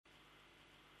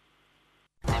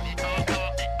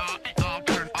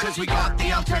Cause we got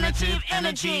the alternative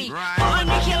energy. For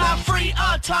nuclear-free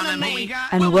autonomy.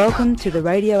 And welcome to the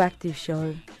Radioactive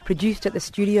Show, produced at the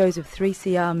studios of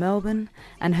 3CR Melbourne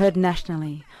and heard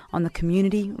nationally on the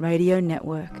Community Radio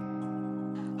Network.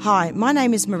 Hi, my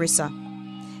name is Marissa.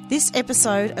 This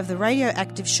episode of the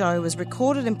Radioactive Show was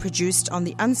recorded and produced on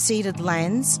the unceded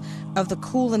lands of the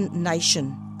Kulin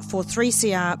Nation for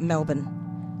 3CR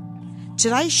Melbourne.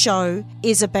 Today's show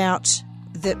is about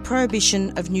the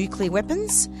prohibition of nuclear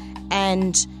weapons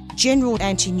and general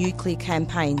anti-nuclear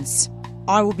campaigns.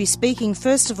 I will be speaking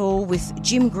first of all with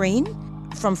Jim Green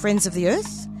from Friends of the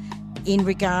Earth in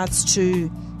regards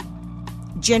to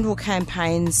general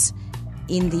campaigns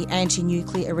in the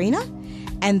anti-nuclear arena,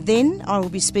 and then I will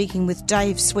be speaking with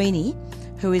Dave Sweeney,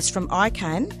 who is from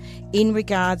ICAN, in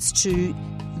regards to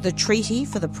the treaty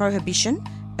for the prohibition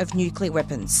of nuclear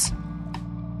weapons.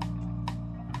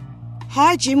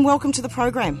 Hi Jim, welcome to the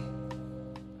program.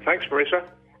 Thanks, Marissa.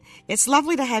 It's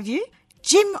lovely to have you.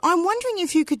 Jim, I'm wondering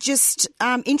if you could just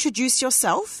introduce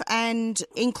yourself and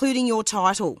including your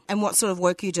title and what sort of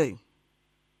work you do.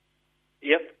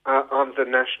 Yep, I'm the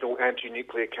National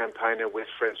Anti-Nuclear Campaigner with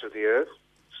Friends of the Earth.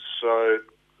 So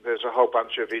there's a whole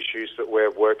bunch of issues that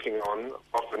we're working on.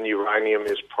 Often uranium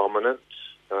is prominent.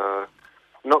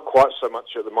 Not quite so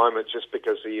much at the moment, just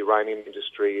because the uranium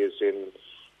industry is in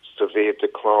severe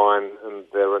decline and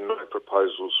there are no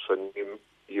proposals for new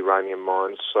uranium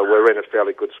mines. So we're in a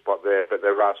fairly good spot there, but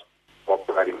there are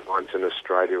operating mines in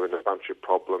Australia and a bunch of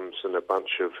problems and a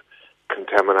bunch of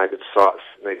contaminated sites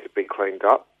that need to be cleaned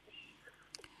up.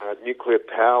 Nuclear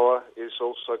power is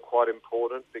also quite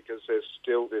important because there's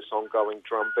still this ongoing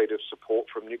drumbeat of support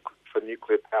for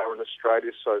nuclear power in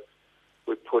Australia, so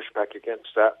we push back against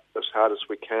that as hard as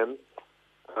we can.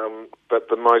 But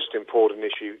the most important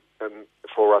issue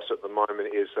for us at the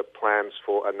moment is the plans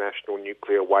for a national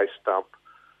nuclear waste dump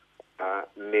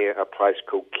near a place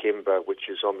called Kimba, which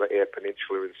is on the Eyre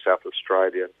Peninsula in South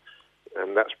Australia.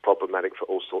 And that's problematic for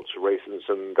all sorts of reasons,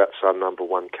 and that's our number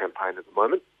one campaign at the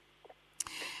moment.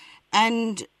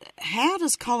 And how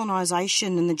does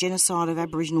colonisation and the genocide of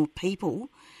Aboriginal people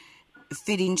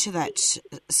fit into that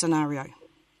scenario?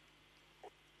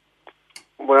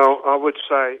 Well, I would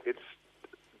say it's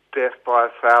death by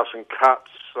 1,000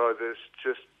 cuts. So there's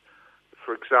just,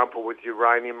 for example, with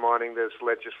uranium mining, there's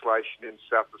legislation in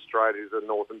South Australia, the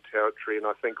Northern Territory, and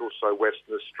I think also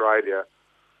Western Australia,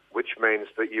 which means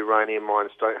that uranium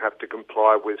mines don't have to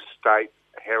comply with state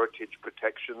heritage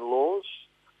protection laws,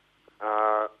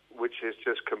 which is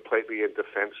just completely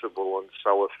indefensible and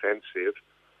so offensive.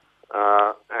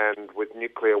 And with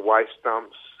nuclear waste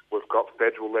dumps, we've got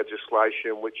federal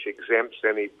legislation which exempts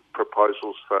any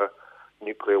proposals for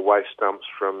nuclear waste dumps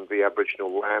from the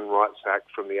Aboriginal Land Rights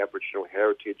Act, from the Aboriginal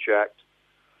Heritage Act,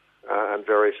 and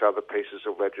various other pieces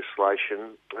of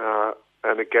legislation.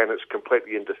 And again, it's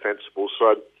completely indefensible.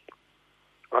 So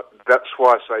that's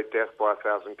why I say death by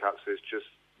 1,000 cuts. There's just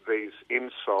these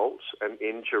insults and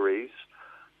injuries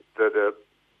that are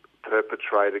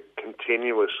perpetrated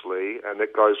continuously, and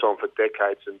it goes on for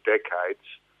decades and decades.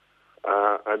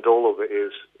 And all of it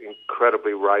is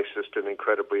incredibly racist and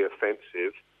incredibly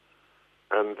offensive.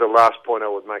 And the last point I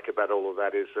would make about all of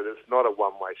that is that it's not a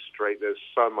one-way street. There's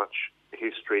so much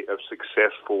history of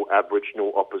successful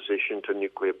Aboriginal opposition to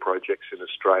nuclear projects in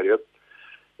Australia.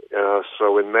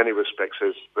 So in many respects,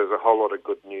 there's a whole lot of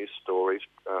good news stories.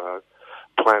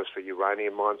 Plans for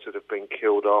uranium mines that have been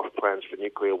killed off, plans for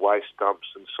nuclear waste dumps,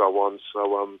 and so on.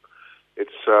 So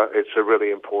it's a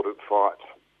really important fight.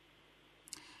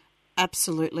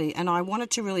 Absolutely, and I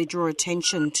wanted to really draw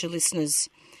attention to listeners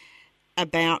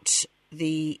about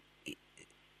the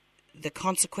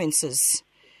consequences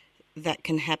that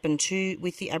can happen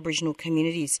with the Aboriginal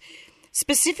communities.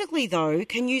 Specifically, though,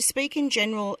 can you speak in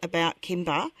general about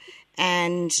Kimba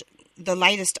and the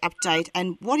latest update,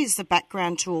 and what is the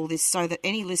background to all this, so that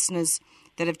any listeners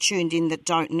that have tuned in that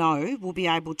don't know will be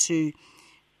able to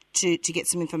get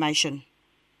some information?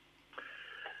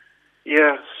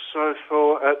 Yeah, so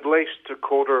for at least a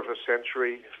quarter of a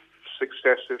century,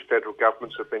 successive federal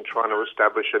governments have been trying to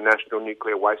establish a national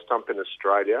nuclear waste dump in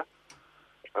Australia,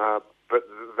 but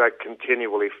they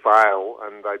continually fail,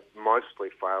 and they mostly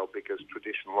fail because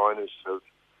traditional owners have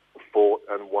fought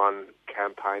and won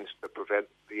campaigns to prevent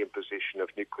the imposition of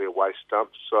nuclear waste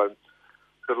dumps. So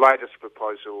the latest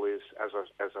proposal is, as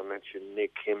I mentioned,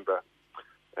 near Kimba,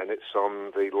 and it's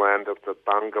on the land of the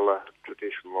Bangala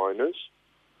traditional owners,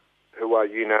 who are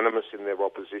unanimous in their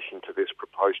opposition to this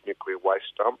proposed nuclear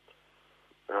waste dump.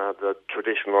 The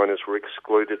traditional owners were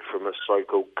excluded from a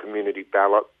so-called community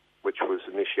ballot, which was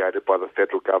initiated by the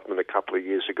federal government a couple of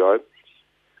years ago.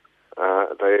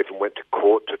 They even went to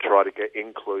court to try to get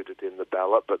included in the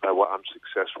ballot, but they were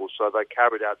unsuccessful. So they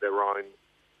carried out their own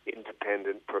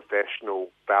independent professional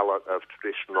ballot of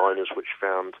traditional owners, which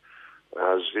found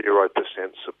 0%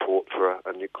 support for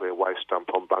a nuclear waste dump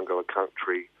on Bungala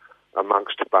country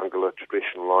amongst Bungala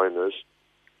traditional owners.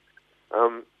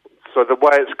 So the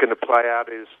way it's going to play out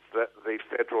is that the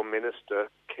Federal Minister,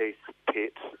 Keith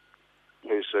Pitt,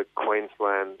 who's a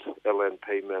Queensland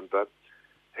LNP member,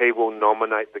 he will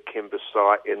nominate the Kimber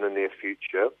site in the near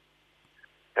future,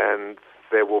 and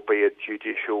there will be a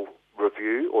judicial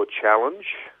review or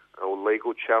challenge, or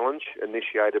legal challenge,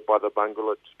 initiated by the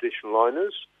Bungala traditional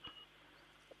owners.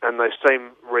 And they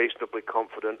seem reasonably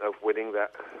confident of winning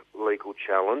that legal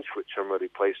challenge, which I'm really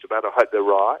pleased about. I hope they're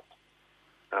right.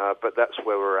 But that's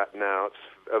where we're at now.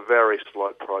 It's a very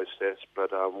slow process,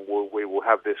 but we will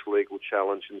have this legal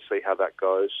challenge and see how that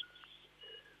goes.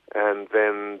 And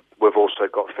then we've also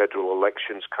got federal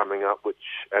elections coming up,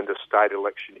 and a state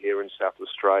election here in South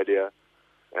Australia.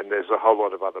 And there's a whole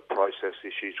lot of other process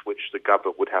issues which the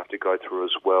government would have to go through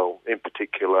as well, in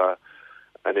particular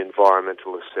an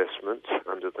environmental assessment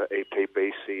under the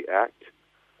EPBC Act,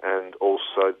 and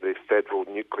also the federal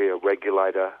nuclear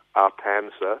regulator,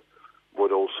 ARPANSA,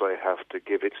 would also have to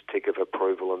give its tick of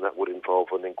approval, and that would involve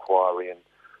an inquiry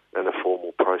and a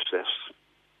formal process.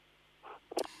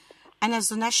 And as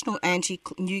the National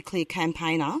Anti-Nuclear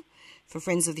Campaigner for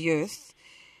Friends of the Earth,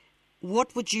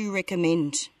 what would you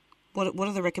recommend? What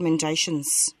are the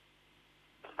recommendations?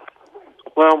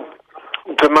 Well,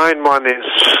 the main one is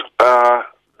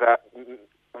that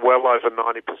well over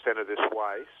 90% of this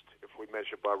waste, if we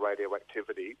measure by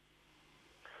radioactivity,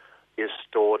 is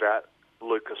stored at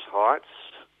Lucas Heights,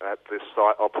 at the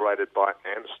site operated by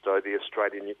ANSTO, the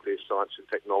Australian Nuclear Science and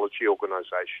Technology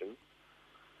Organisation.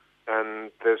 And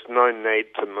there's no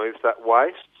need to move that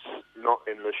waste, not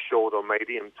in the short or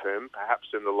medium term, perhaps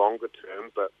in the longer term,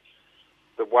 but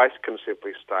the waste can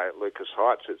simply stay at Lucas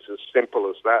Heights. It's as simple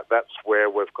as that. That's where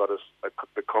we've got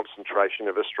the concentration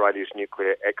of Australia's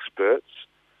nuclear experts.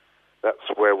 That's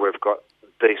where we've got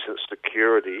decent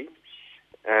security,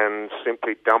 and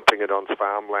simply dumping it on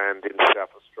farmland in South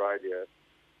Australia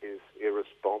is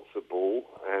irresponsible,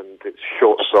 and it's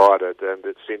short-sighted, and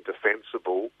it's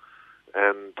indefensible,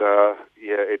 and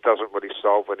it doesn't really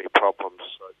solve any problems.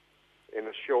 So in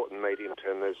the short and medium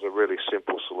term, there's a really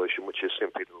simple solution, which is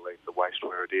simply to leave the waste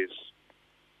where it is.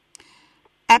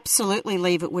 Absolutely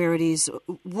leave it where it is.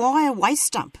 Why a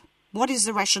waste dump? What is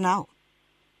the rationale?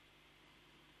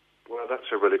 Well,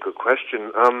 that's a really good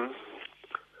question.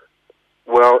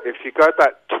 Well, if you go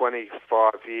back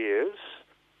 25 years,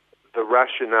 the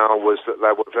rationale was that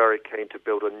they were very keen to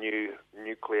build a new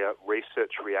nuclear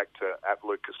research reactor at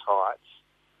Lucas Heights.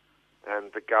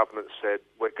 And the government said,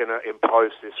 we're going to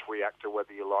impose this reactor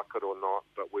whether you like it or not,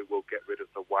 but we will get rid of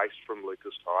the waste from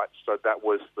Lucas Heights. So that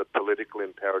was the political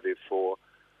imperative for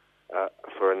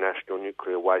a national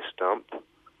nuclear waste dump.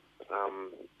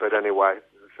 But anyway,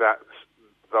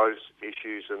 those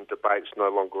issues and debates no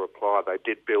longer apply. They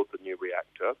did build the new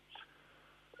reactor.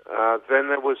 Then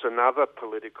there was another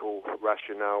political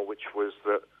rationale, which was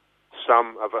that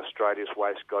some of Australia's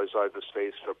waste goes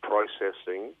overseas for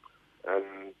processing,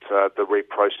 and the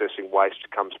reprocessing waste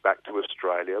comes back to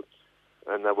Australia.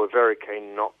 And they were very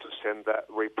keen not to send that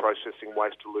reprocessing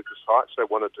waste to Lucas Heights. They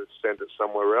wanted to send it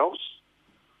somewhere else.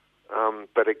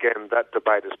 But again, that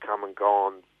debate has come and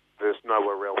gone. There's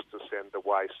nowhere else to send the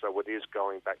waste, so it is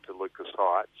going back to Lucas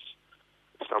Heights.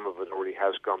 Some of it already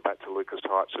has gone back to Lucas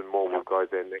Heights, and more will go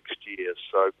there next year.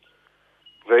 So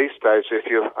these days, if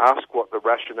you ask what the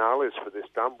rationale is for this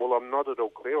dump, well, I'm not at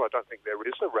all clear. I don't think there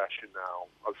is a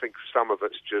rationale. I think some of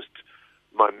it's just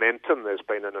momentum. There's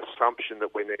been an assumption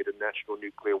that we need a national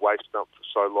nuclear waste dump for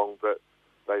so long that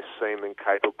they seem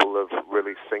incapable of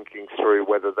really thinking through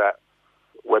whether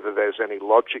there's any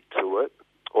logic to it.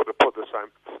 Or to put the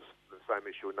same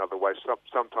issue another way,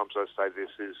 sometimes I say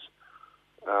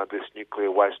this nuclear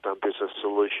waste dump is a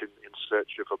solution in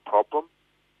search of a problem,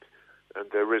 and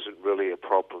there isn't really a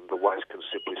problem. The waste can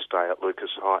simply stay at Lucas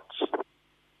Heights.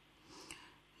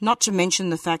 Not to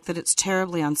mention the fact that it's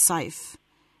terribly unsafe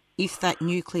if that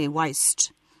nuclear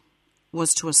waste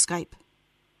was to escape.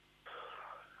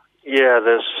 Yeah,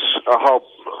 there's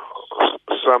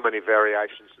so many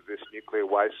variations of this nuclear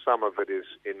waste. Some of it is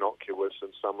innocuous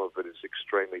and some of it is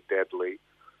extremely deadly.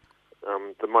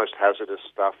 The most hazardous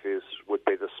stuff would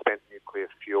be the spent nuclear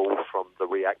fuel from the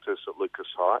reactors at Lucas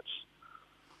Heights,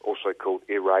 also called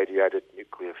irradiated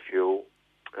nuclear fuel.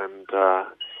 And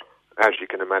as you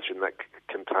can imagine, that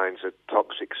contains a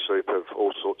toxic soup of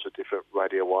all sorts of different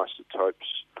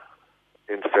radioisotopes,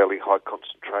 in fairly high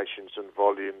concentrations and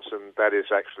volumes, and that is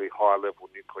actually high-level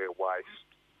nuclear waste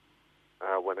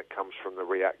when it comes from the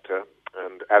reactor.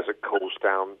 And as it cools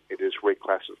down, it is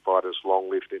reclassified as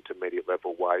long-lived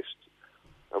intermediate-level waste.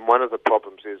 And one of the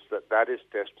problems is that is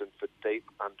destined for deep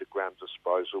underground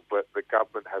disposal, but the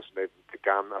government hasn't even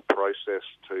begun a process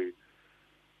to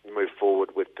move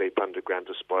forward with deep underground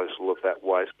disposal of that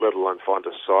waste, let alone find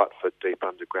a site for deep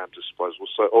underground disposal.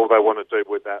 So all they want to do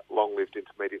with that long-lived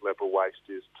intermediate-level waste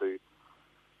is to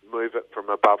move it from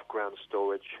above-ground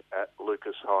storage at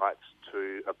Lucas Heights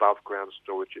to above-ground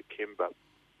storage at Kimba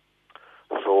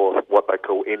for what they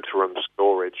call interim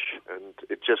storage. And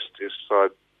it just is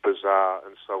so bizarre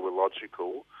and so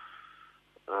illogical.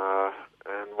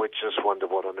 And we just wonder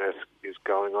what on earth is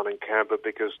going on in Canberra,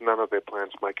 because none of their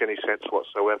plans make any sense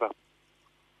whatsoever.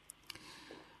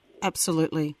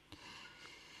 Absolutely.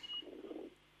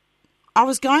 I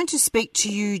was going to speak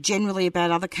to you generally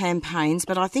about other campaigns,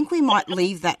 but I think we might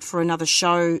leave that for another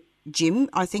show, Jim.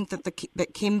 I think that the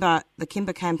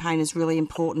Kimba campaign is really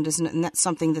important, isn't it? And that's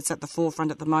something that's at the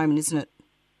forefront at the moment, isn't it?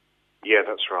 Yeah,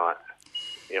 that's right.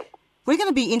 Yep. We're going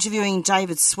to be interviewing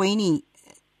David Sweeney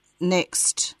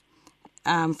next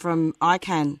from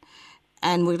ICAN,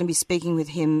 and we're going to be speaking with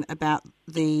him about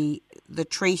the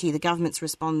treaty, the government's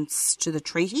response to the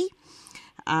treaty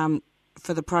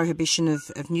for the prohibition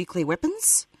of nuclear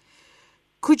weapons.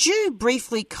 Could you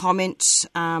briefly comment,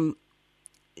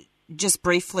 just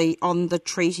briefly, on the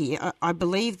treaty? I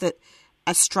believe that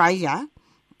Australia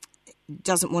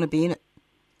doesn't want to be in it.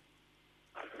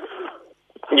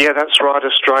 Yeah, that's right.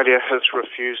 Australia has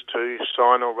refused to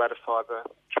sign or ratify the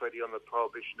Treaty on the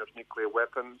Prohibition of Nuclear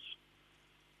Weapons.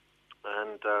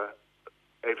 And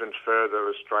even further,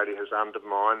 Australia has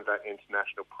undermined that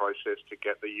international process to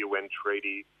get the UN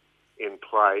treaty in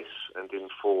place and in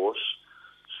force.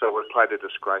 So we've played a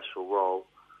disgraceful role.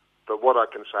 But what I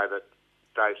can say that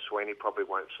Dave Sweeney probably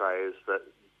won't say is that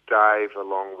Dave,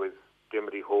 along with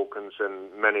Dimity Hawkins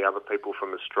and many other people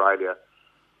from Australia,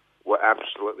 were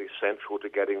absolutely central to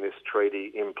getting this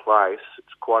treaty in place.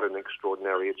 It's quite an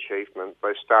extraordinary achievement.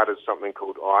 They started something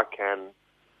called ICAN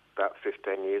about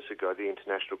 15 years ago, the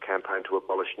International Campaign to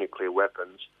Abolish Nuclear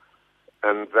Weapons,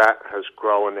 and that has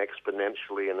grown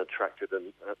exponentially and attracted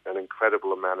an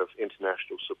incredible amount of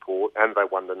international support, and they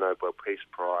won the Nobel Peace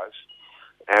Prize.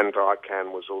 And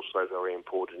ICAN was also very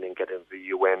important in getting the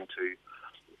UN to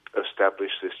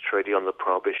establish this treaty on the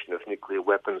prohibition of nuclear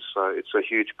weapons. So it's a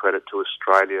huge credit to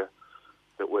Australia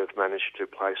that we've managed to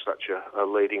play such a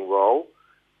leading role,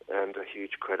 and a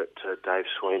huge credit to Dave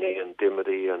Sweeney and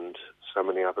Dimity and so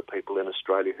many other people in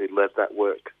Australia who led that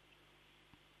work.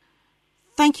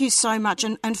 Thank you so much.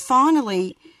 And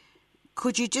finally,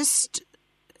 could you just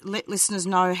let listeners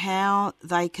know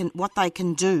what they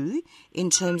can do in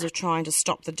terms of trying to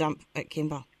stop the dump at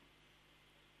Kimba?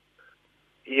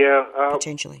 Yeah,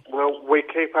 potentially. Well, we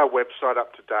keep our website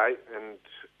up to date, and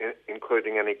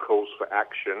including any calls for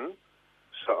action.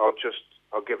 So I'll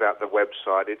give out the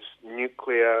website. It's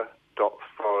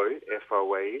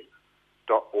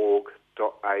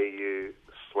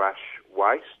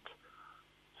nuclear.foe.org.au/waste.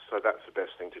 So that's the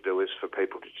best thing to do, is for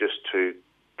people to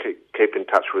keep in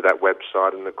touch with that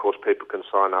website, and of course people can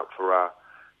sign up for our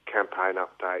campaign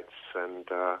updates and.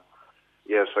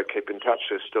 So keep in touch.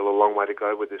 There's still a long way to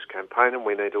go with this campaign, and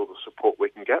we need all the support we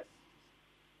can get.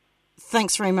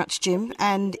 Thanks very much, Jim.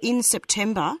 And in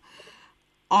September,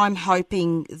 I'm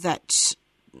hoping that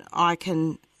I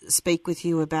can speak with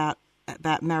you about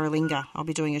Maralinga. I'll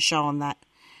be doing a show on that.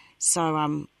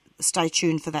 So stay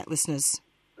tuned for that, listeners.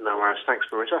 No worries. Thanks,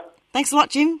 Marissa. Thanks a lot,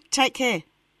 Jim. Take care.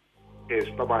 Yes,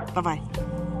 bye-bye. Bye-bye.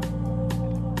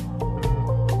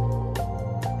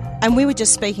 And we were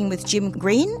just speaking with Jim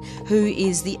Green, who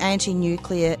is the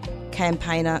anti-nuclear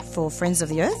campaigner for Friends of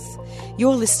the Earth.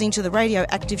 You're listening to the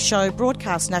Radioactive Show,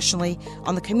 broadcast nationally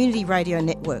on the Community Radio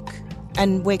Network.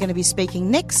 And we're going to be speaking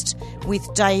next with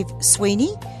Dave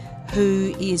Sweeney,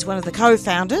 who is one of the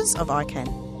co-founders of ICAN.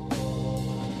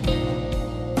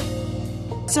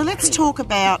 So let's talk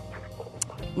about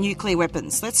nuclear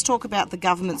weapons. Let's talk about the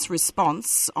government's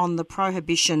response on the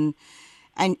prohibition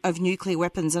of nuclear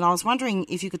weapons. And I was wondering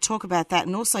if you could talk about that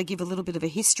and also give a little bit of a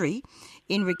history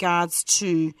in regards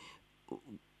to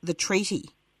the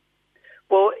treaty.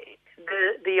 Well,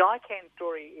 the ICAN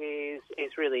story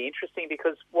is really interesting,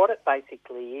 because what it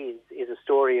basically is a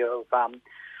story of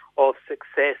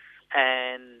success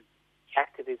and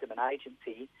activism and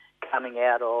agency coming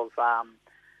out of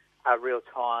a real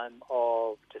time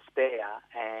of despair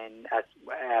and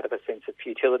out of a sense of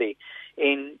futility.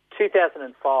 In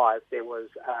 2005, there was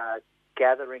a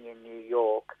gathering in New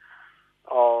York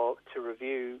to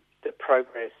review the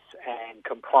progress and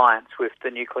compliance with the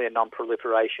Nuclear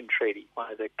Non-Proliferation Treaty,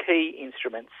 one of the key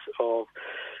instruments of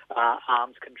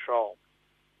arms control.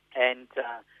 And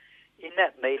in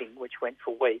that meeting, which went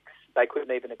for weeks, they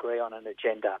couldn't even agree on an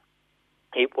agenda.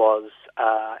 It was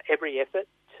every effort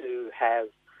to have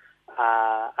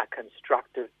a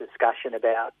constructive discussion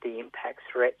about the impacts,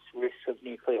 threats, risks of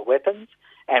nuclear weapons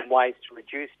and ways to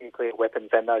reduce nuclear weapons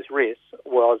and those risks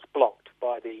was blocked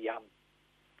by the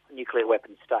nuclear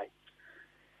weapon states.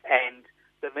 And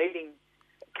the meeting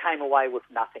came away with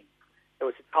nothing. It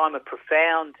was a time of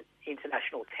profound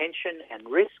international tension and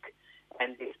risk,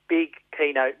 and this big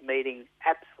keynote meeting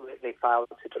absolutely failed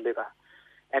to deliver.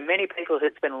 And many people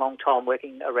who'd spent a long time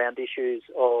working around issues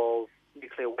of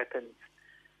nuclear weapons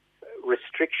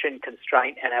restriction,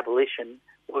 constraint and abolition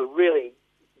were really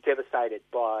devastated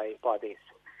by this.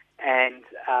 And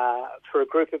for a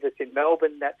group of us in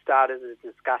Melbourne, that started a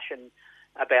discussion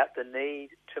about the need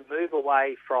to move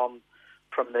away from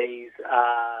these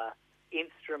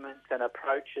instruments and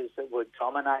approaches that were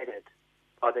dominated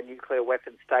by the nuclear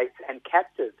weapon states and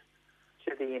captive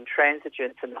to the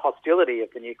intransigence and hostility of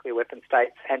the nuclear weapon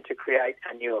states, and to create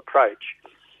a new approach.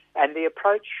 And the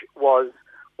approach was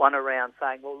one around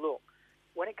saying, well, look,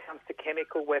 when it comes to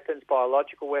chemical weapons,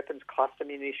 biological weapons, cluster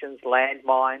munitions,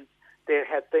 landmines, there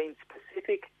have been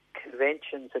specific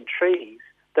conventions and treaties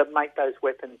that make those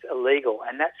weapons illegal.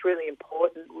 And that's really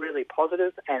important, really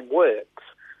positive, and works.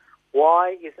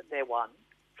 Why isn't there one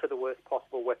for the worst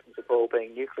possible weapons of all,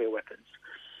 being nuclear weapons?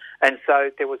 And so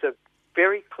there was a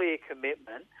very clear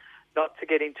commitment not to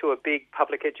get into a big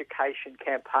public education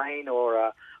campaign or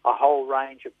a whole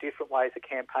range of different ways a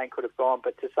campaign could have gone,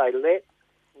 but to say,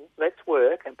 let's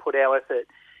work and put our effort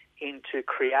into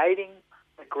creating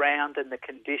the ground and the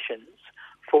conditions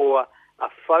for a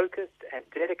focused and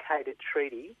dedicated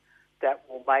treaty that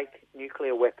will make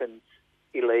nuclear weapons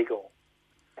illegal.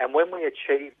 And when we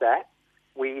achieve that,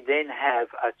 we then have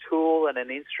a tool and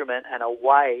an instrument and a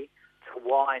way to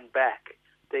wind back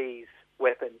these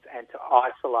weapons and to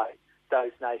isolate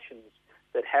those nations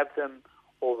that have them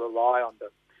or rely on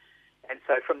them. And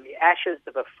so from the ashes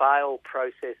of a failed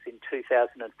process in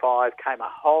 2005 came a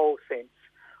whole sense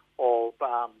of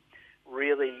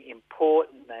really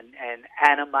important and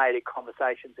animated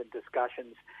conversations and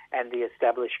discussions, and the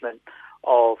establishment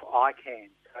of ICAN.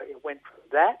 So it went from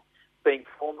that, being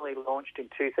formally launched in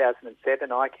 2007,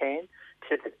 ICAN,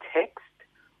 to the text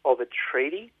of a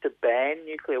treaty to ban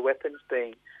nuclear weapons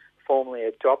being formally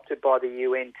adopted by the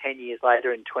UN 10 years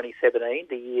later in 2017,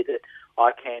 the year that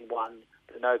ICAN won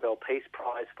the Nobel Peace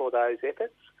Prize for those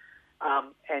efforts.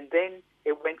 And then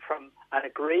it went from an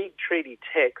agreed treaty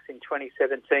text in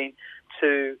 2017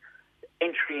 to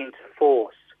entry into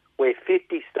force, where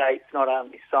 50 states not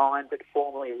only signed but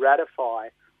formally ratify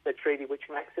the treaty, which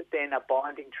makes it then a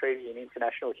binding treaty in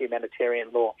international humanitarian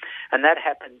law. And that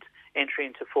happened, entry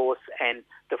into force, and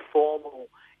the formal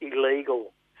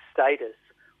illegal status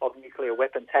of nuclear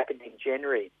weapons happened in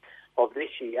January of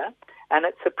this year. And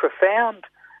it's a profound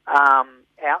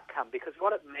outcome, because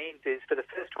what it means is, for the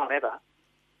first time ever,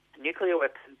 nuclear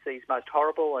weapons, these most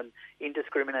horrible and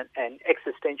indiscriminate and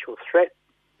existential threat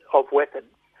of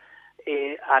weapons,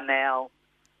 are now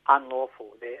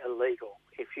unlawful. They're illegal.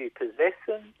 If you possess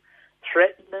them,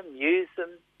 threaten them, use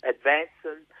them, advance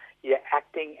them, you're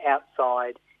acting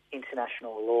outside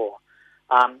international law.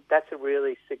 That's a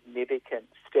really significant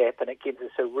step, and it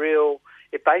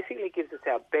basically gives us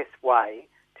our best way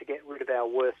to get rid of our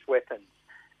worst weapons.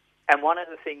 And one of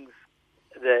the things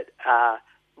that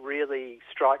really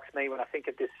strikes me when I think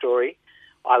of this story,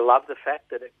 I love the fact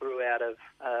that it grew out of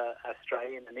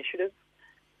Australian initiative,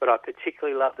 but I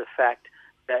particularly love the fact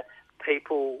that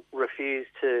people refuse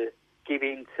to give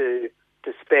in to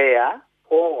despair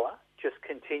or just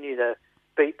continue to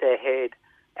beat our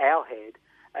head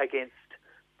against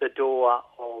the door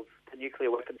of the nuclear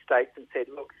weapon states and said,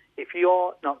 look, if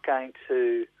you're not going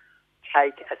to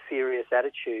take a serious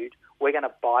attitude, we're going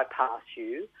to bypass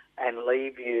you and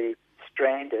leave you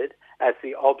stranded as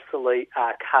the obsolete,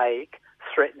 archaic,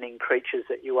 threatening creatures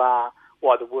that you are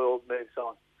while the world moves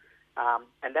on.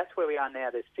 And that's where we are now.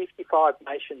 There's 55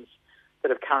 nations that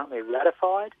have currently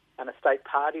ratified and are state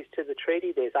parties to the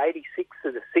treaty. There's 86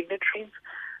 of the signatories.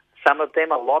 Some of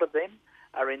them, a lot of them,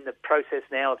 are in the process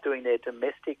now of doing their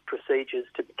domestic procedures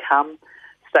to become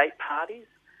state parties.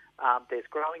 There's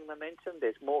growing momentum.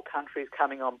 There's more countries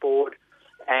coming on board.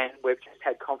 And we've just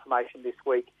had confirmation this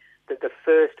week that the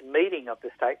first meeting of the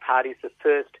state parties, the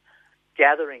first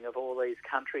gathering of all these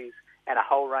countries and a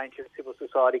whole range of civil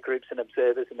society groups and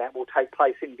observers, and that will take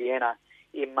place in Vienna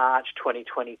in March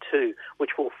 2022,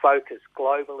 which will focus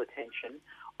global attention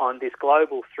on this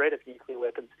global threat of nuclear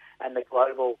weapons and the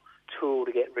global tool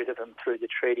to get rid of them through the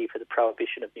Treaty for the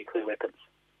Prohibition of Nuclear Weapons.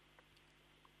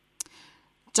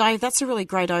 Dave, that's a really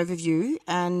great overview,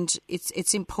 and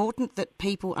it's important that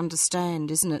people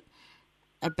understand, isn't it,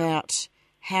 about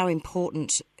how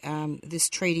important this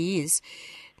treaty is.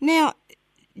 Now,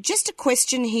 just a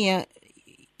question here.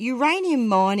 Uranium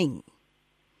mining,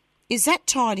 is that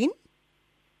tied in?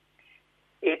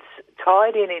 It's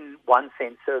tied in one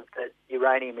sense of that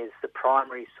uranium is the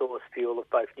primary source fuel of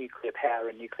both nuclear power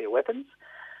and nuclear weapons,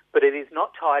 but it is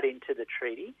not tied into the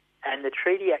treaty, and the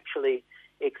treaty actually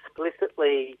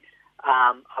explicitly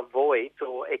avoids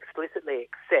or explicitly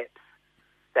accepts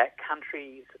that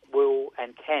countries will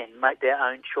and can make their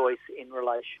own choice in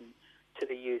relation to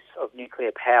the use of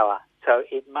nuclear power. So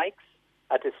it makes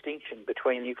a distinction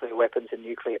between nuclear weapons and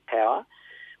nuclear power,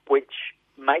 which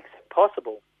makes it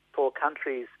possible for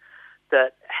countries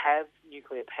that have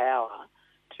nuclear power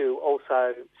to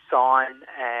also sign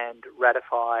and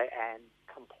ratify and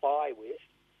comply with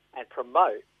and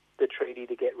promote the treaty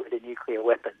to get rid of nuclear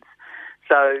weapons.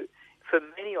 So for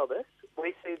many of us,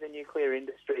 we see the nuclear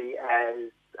industry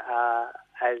as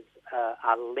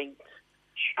a linked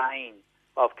chain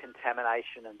of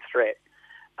contamination and threat.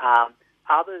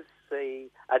 Others see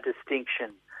a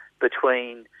distinction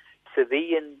between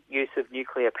civilian use of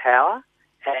nuclear power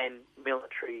and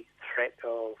military threat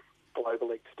of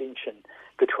global extinction.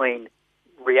 Between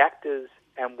reactors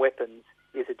and weapons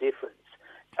is a difference.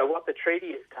 So what the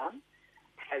treaty has done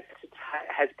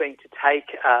has been to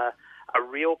take a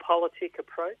realpolitik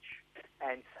approach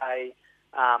and say,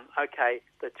 okay,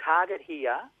 the target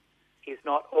here is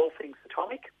not all things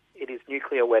atomic, it is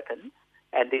nuclear weapons,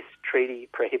 and this treaty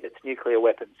prohibits nuclear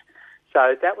weapons.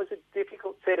 So that was a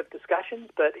difficult set of discussions,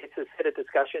 but it's a set of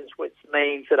discussions which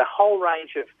means that a whole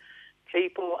range of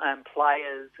people and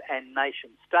players and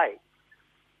nation states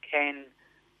can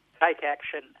take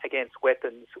action against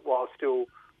weapons while still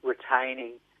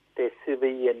retaining their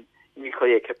civilian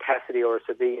nuclear capacity or a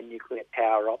civilian nuclear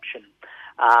power option.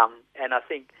 And I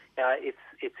think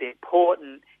it's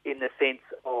important in the sense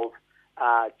of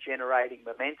generating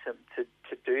momentum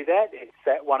to do that.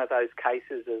 It's one of those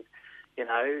cases of,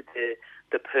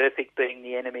 the perfect being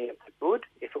the enemy of the good,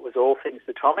 if it was all things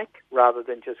atomic rather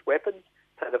than just weapons.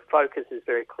 So the focus is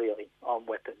very clearly on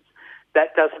weapons.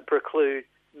 That doesn't preclude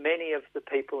many of the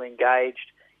people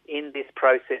engaged in this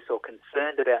process or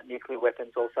concerned about nuclear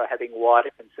weapons also having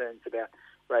wider concerns about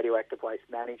radioactive waste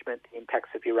management, the impacts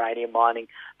of uranium mining,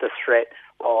 the threat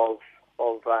of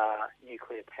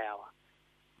nuclear power.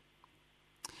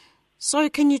 So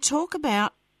can you talk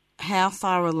about how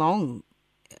far along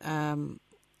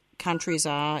countries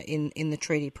are in the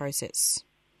treaty process?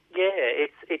 Yeah,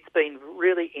 it's been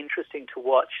really interesting to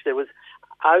watch. There was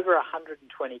over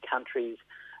 120 countries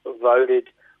voted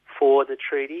for the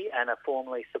treaty and are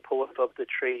formally supportive of the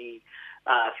treaty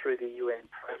through the UN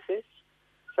process.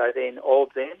 So then of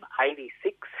them,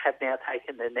 86 have now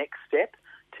taken the next step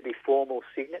to be formal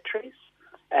signatories,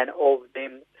 and of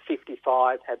them,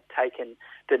 55 have taken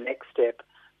the next step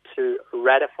to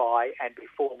ratify and be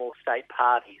formal state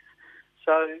parties.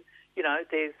 So,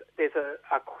 there's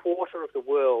a quarter of the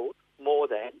world, more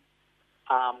than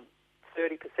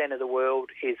 30% of the world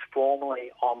is formally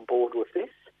on board with this.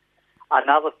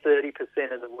 Another 30%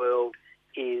 of the world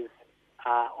is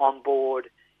on board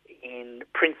in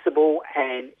principle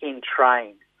and in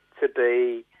train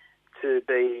to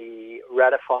be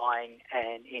ratifying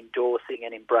and endorsing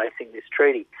and embracing this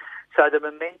treaty. So the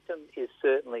momentum is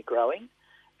certainly growing,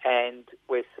 and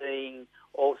we're seeing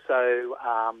also,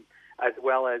 as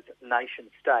well as nation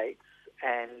states,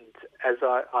 and as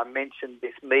I mentioned,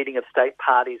 this meeting of state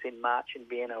parties in March in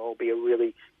Vienna will be a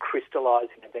really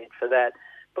crystallising event for that.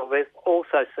 But we're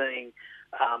also seeing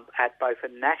at both a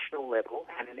national level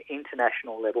and an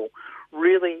international level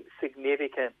really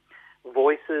significant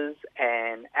voices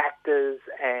and actors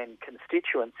and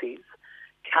constituencies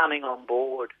coming on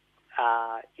board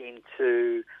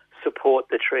into support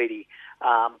the treaty.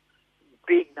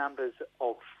 Big numbers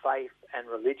of faith and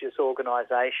religious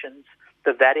organisations.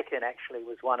 The Vatican actually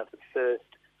was one of the first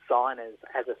signers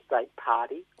as a state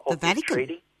party of the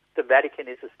treaty. The Vatican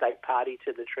is a state party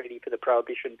to the Treaty for the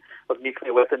Prohibition of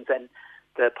Nuclear Weapons, and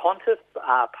the Pontiff,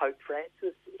 Pope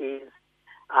Francis, is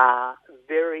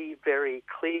very, very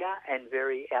clear and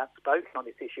very outspoken on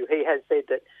this issue. He has said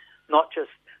that not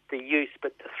just the use,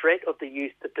 but the threat of the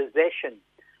use, the possession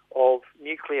of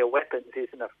nuclear weapons is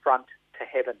an affront to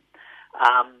heaven.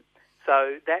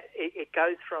 So that it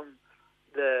goes from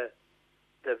the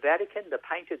Vatican, the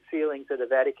painted ceilings of the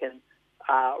Vatican,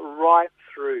 right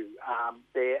through.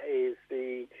 There is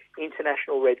the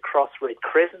International Red Cross Red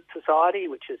Crescent Society,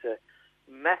 which is a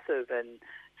massive and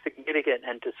significant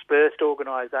and dispersed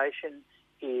organisation,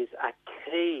 is a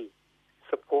key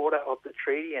supporter of the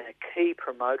treaty and a key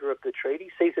promoter of the treaty,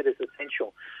 sees it as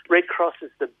essential. Red Cross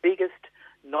is the biggest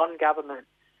non-government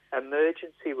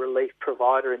emergency relief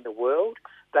provider in the world.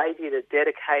 They did a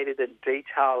dedicated and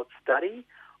detailed study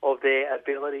of their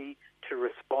ability to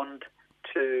respond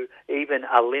to even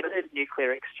a limited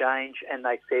nuclear exchange, and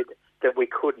they said that we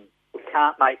couldn't. We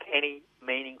can't make any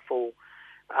meaningful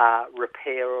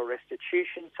repair or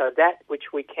restitution, so that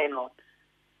which we cannot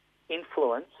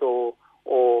influence or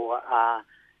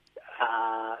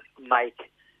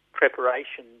make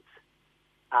preparations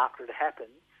after it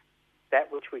happens,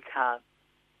 that which we can't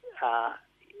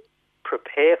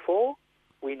prepare for,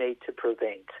 we need to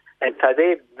prevent. And so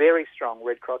they're very strong,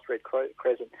 Red Cross, Red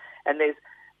Crescent. And there's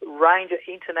a range of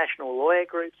international lawyer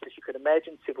groups, as you could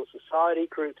imagine, civil society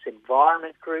groups,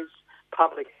 environment groups,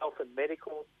 public health and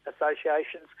medical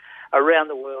associations around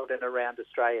the world and around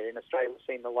Australia. In Australia, we've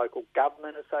seen the local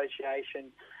government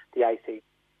association, the ACB,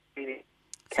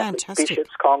 Catholic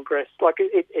Bishops Congress. Like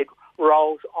it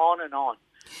rolls on and on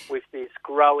with this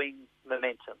growing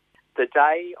momentum. The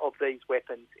day of these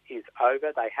weapons is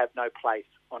over. They have no place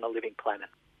on a living planet.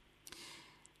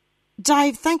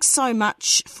 Dave, thanks so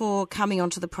much for coming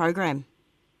onto the program.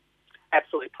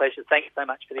 Absolute pleasure. Thank you so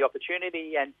much for the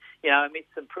opportunity. And, you know,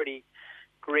 amidst some pretty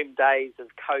grim days of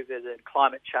COVID and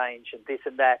climate change and this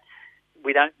and that,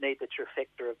 we don't need the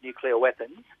trifecta of nuclear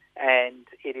weapons. And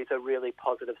it is a really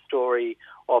positive story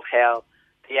of how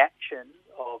the action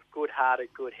of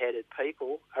good-hearted, good-headed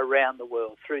people around the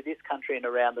world, through this country and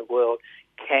around the world,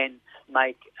 can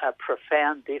make a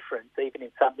profound difference, even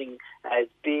in something as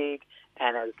big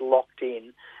and as locked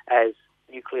in as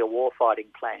nuclear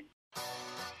warfighting plans.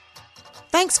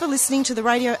 Thanks for listening to the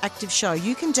Radioactive Show.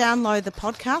 You can download the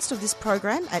podcast of this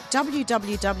program at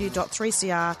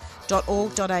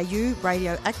www.3cr.org.au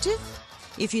radioactive.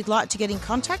 If you'd like to get in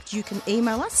contact, you can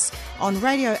email us on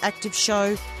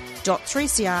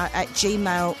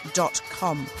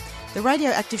radioactiveshow.3cr@gmail.com. The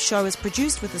Radioactive Show is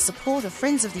produced with the support of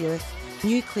Friends of the Earth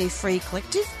Nuclear Free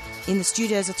Collective in the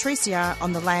studios of 3CR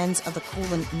on the lands of the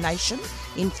Kulin Nation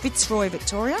in Fitzroy,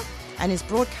 Victoria, and is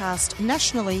broadcast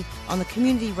nationally on the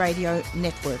Community Radio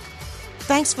Network.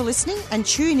 Thanks for listening, and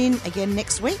tune in again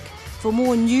next week for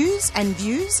more news and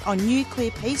views on nuclear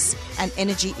peace and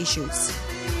energy issues.